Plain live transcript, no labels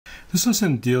This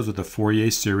lesson deals with the Fourier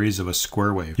series of a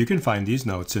square wave. You can find these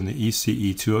notes in the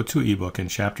ECE202 ebook in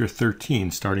Chapter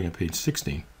 13, starting at page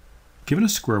 16. Given a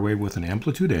square wave with an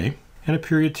amplitude A and a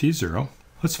period t0,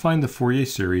 let's find the Fourier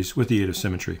series with the aid of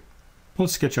symmetry. Well,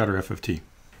 let's sketch out our f of t.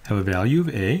 Have a value of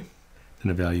A, then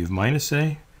a value of minus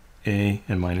A,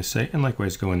 and minus A, and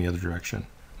likewise go in the other direction.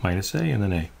 Minus A and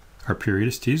then A. Our period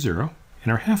is t0,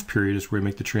 and our half period is where we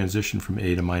make the transition from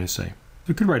A to minus A.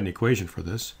 We could write an equation for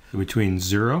this. Between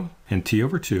 0 and t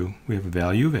over 2, we have a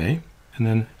value of A, and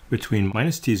then between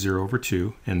minus t0 over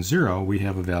 2 and 0, we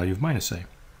have a value of minus A.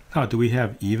 Now, do we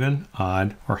have even,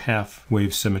 odd, or half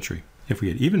wave symmetry? If we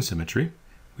had even symmetry,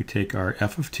 we take our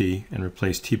f of t and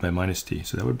replace t by minus t.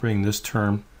 So that would bring this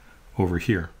term over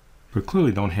here. We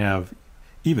clearly don't have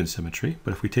even symmetry,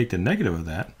 but if we take the negative of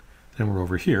that, then we're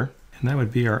over here, and that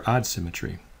would be our odd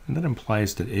symmetry. And that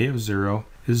implies that a of 0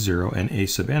 is 0 and a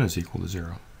sub n is equal to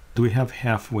 0. Do we have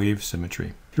half wave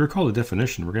symmetry? If you recall the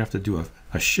definition, we're going to have to do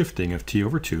a shifting of t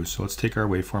over 2. So let's take our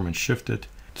waveform and shift it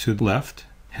to the left,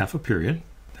 half a period.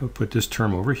 That would put this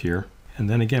term over here. And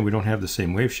then again, we don't have the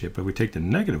same wave shape, but if we take the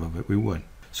negative of it, we would.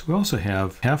 So we also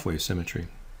have half wave symmetry.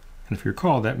 And if you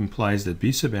recall, that implies that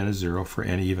b sub n is 0 for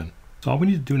n even. So all we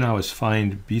need to do now is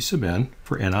find b sub n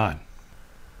for n odd.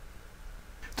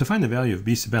 To find the value of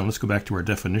b sub n, let's go back to our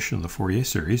definition of the Fourier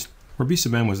series, where b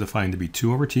sub n was defined to be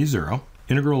 2 over t0,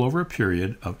 integral over a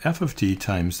period of f of t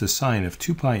times the sine of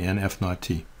 2 pi n f naught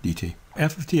t dt.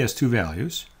 F of t has two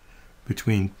values.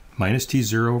 Between minus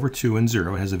t0 over 2 and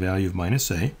 0, it has a value of minus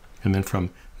a, and then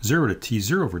from 0 to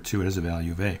t0 over 2, it has a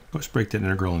value of a. Let's break that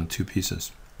integral into two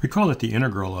pieces. Recall that the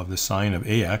integral of the sine of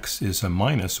ax is a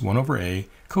minus 1 over a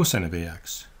cosine of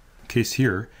ax. In case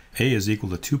here, a is equal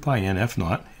to 2 pi n f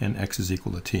naught, and x is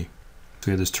equal to t. So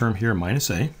we have this term here, minus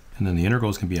a, and then the integral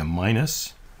is going to be a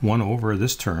minus 1 over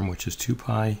this term, which is 2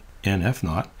 pi n f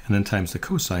naught, and then times the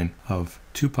cosine of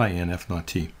 2 pi n f naught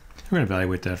t. We're going to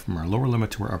evaluate that from our lower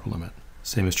limit to our upper limit.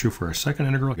 Same is true for our second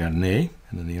integral. We got an a,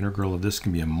 and then the integral of this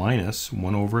can be a minus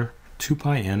 1 over 2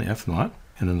 pi n f naught,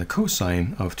 and then the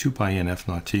cosine of 2 pi n f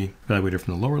naught t, evaluated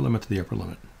from the lower limit to the upper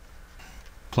limit.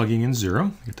 Plugging in 0,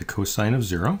 you get the cosine of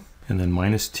 0, and then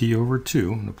minus t over 2.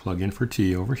 I'm going to plug in for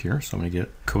t over here, so I'm going to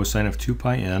get cosine of 2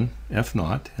 pi n f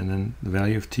naught, and then the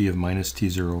value of t of minus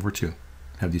t0 over 2. I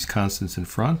have these constants in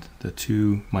front. The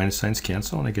two minus signs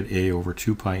cancel, and I get a over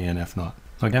 2 pi n f naught.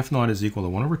 Like f naught is equal to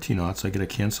 1 over t naught, so I get a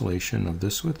cancellation of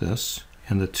this with this,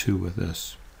 and the 2 with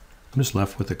this. I'm just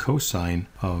left with the cosine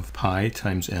of pi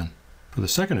times n. For the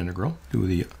second integral, do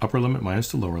the upper limit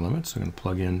minus the lower limit, so I'm going to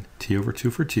plug in t over 2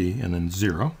 for t, and then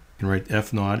 0. I can write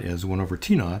f naught as 1 over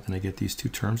t naught, and I get these two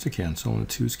terms to cancel, and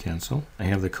the 2's cancel. I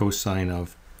have the cosine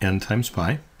of n times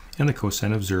pi, and the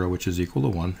cosine of 0, which is equal to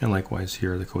 1, and likewise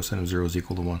here, the cosine of 0 is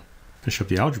equal to 1. Finish up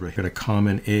the algebra. I got a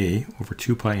common a over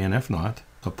 2 pi n f naught.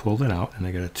 I'll pull that out, and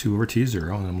I get a 2 over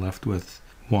t0, and I'm left with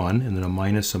 1, and then a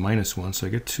minus 1, so I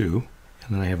get 2.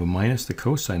 And then I have a minus the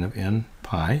cosine of n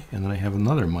pi, and then I have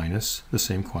another minus the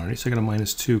same quantity, so I got a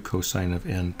minus 2 cosine of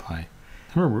n pi.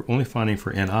 Remember, we're only finding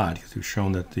for n odd, because we've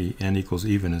shown that the n equals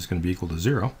even is going to be equal to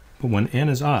 0. But when n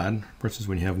is odd, for instance,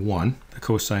 when you have 1, the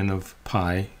cosine of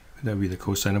pi, that would be the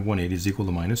cosine of 180 is equal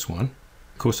to minus 1.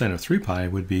 Cosine of 3 pi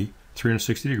would be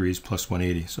 360 degrees plus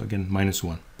 180, so again, minus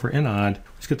 1. For n odd,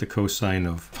 let's get the cosine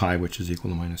of pi, which is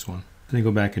equal to minus 1. Then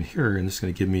go back in here, and this is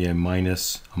going to give me a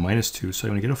minus 2, so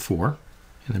I'm going to get a 4.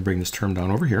 And then bring this term down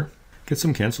over here. Get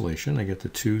some cancellation. I get the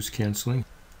 2's canceling.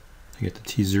 I get the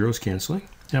t0's canceling.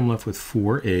 And I'm left with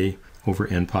 4a over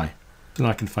n pi. So now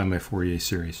I can find my Fourier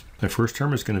series. My first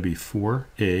term is going to be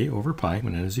 4a over pi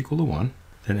when n is equal to 1.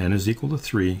 Then n is equal to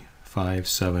 3, 5,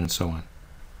 7, and so on.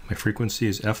 My frequency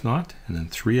is f naught, and then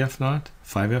 3f naught,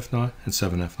 5f naught, and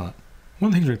 7f naught. One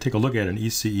of the things we're going to take a look at in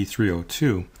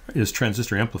ECE202 is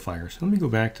transistor amplifiers. Let me go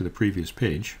back to the previous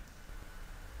page.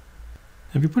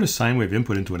 If you put a sine wave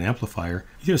input into an amplifier,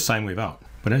 you get a sine wave out.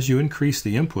 But as you increase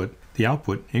the input, the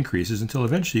output increases until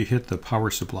eventually you hit the power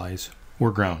supplies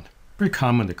or ground. Very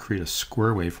common to create a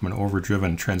square wave from an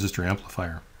overdriven transistor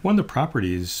amplifier. One of the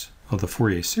properties of the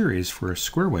Fourier series for a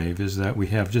square wave is that we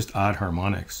have just odd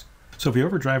harmonics. So if we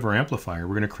overdrive our amplifier,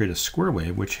 we're going to create a square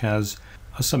wave which has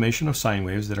a summation of sine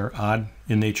waves that are odd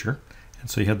in nature. And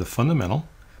so you have the fundamental,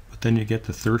 but then you get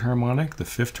the third harmonic, the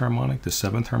fifth harmonic, the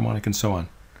seventh harmonic, and so on.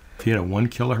 If you had a 1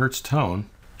 kilohertz tone,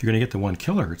 you're going to get the 1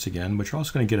 kilohertz again, but you're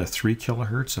also going to get a 3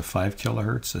 kilohertz, a 5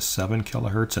 kilohertz, a 7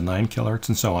 kilohertz, a 9 kilohertz,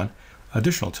 and so on,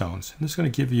 additional tones. And this is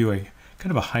going to give you a kind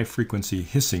of a high frequency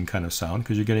hissing kind of sound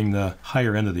because you're getting the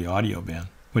higher end of the audio band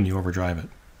when you overdrive it.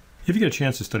 If you get a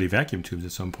chance to study vacuum tubes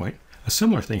at some point, a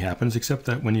similar thing happens, except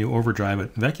that when you overdrive a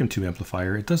vacuum tube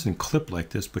amplifier, it doesn't clip like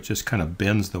this, but just kind of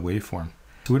bends the waveform.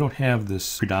 So we don't have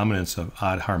this predominance of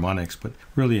odd harmonics, but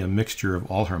really a mixture of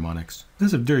all harmonics. This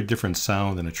is a very different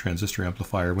sound than a transistor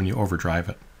amplifier when you overdrive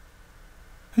it.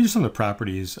 These are some of the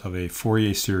properties of a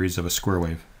Fourier series of a square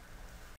wave.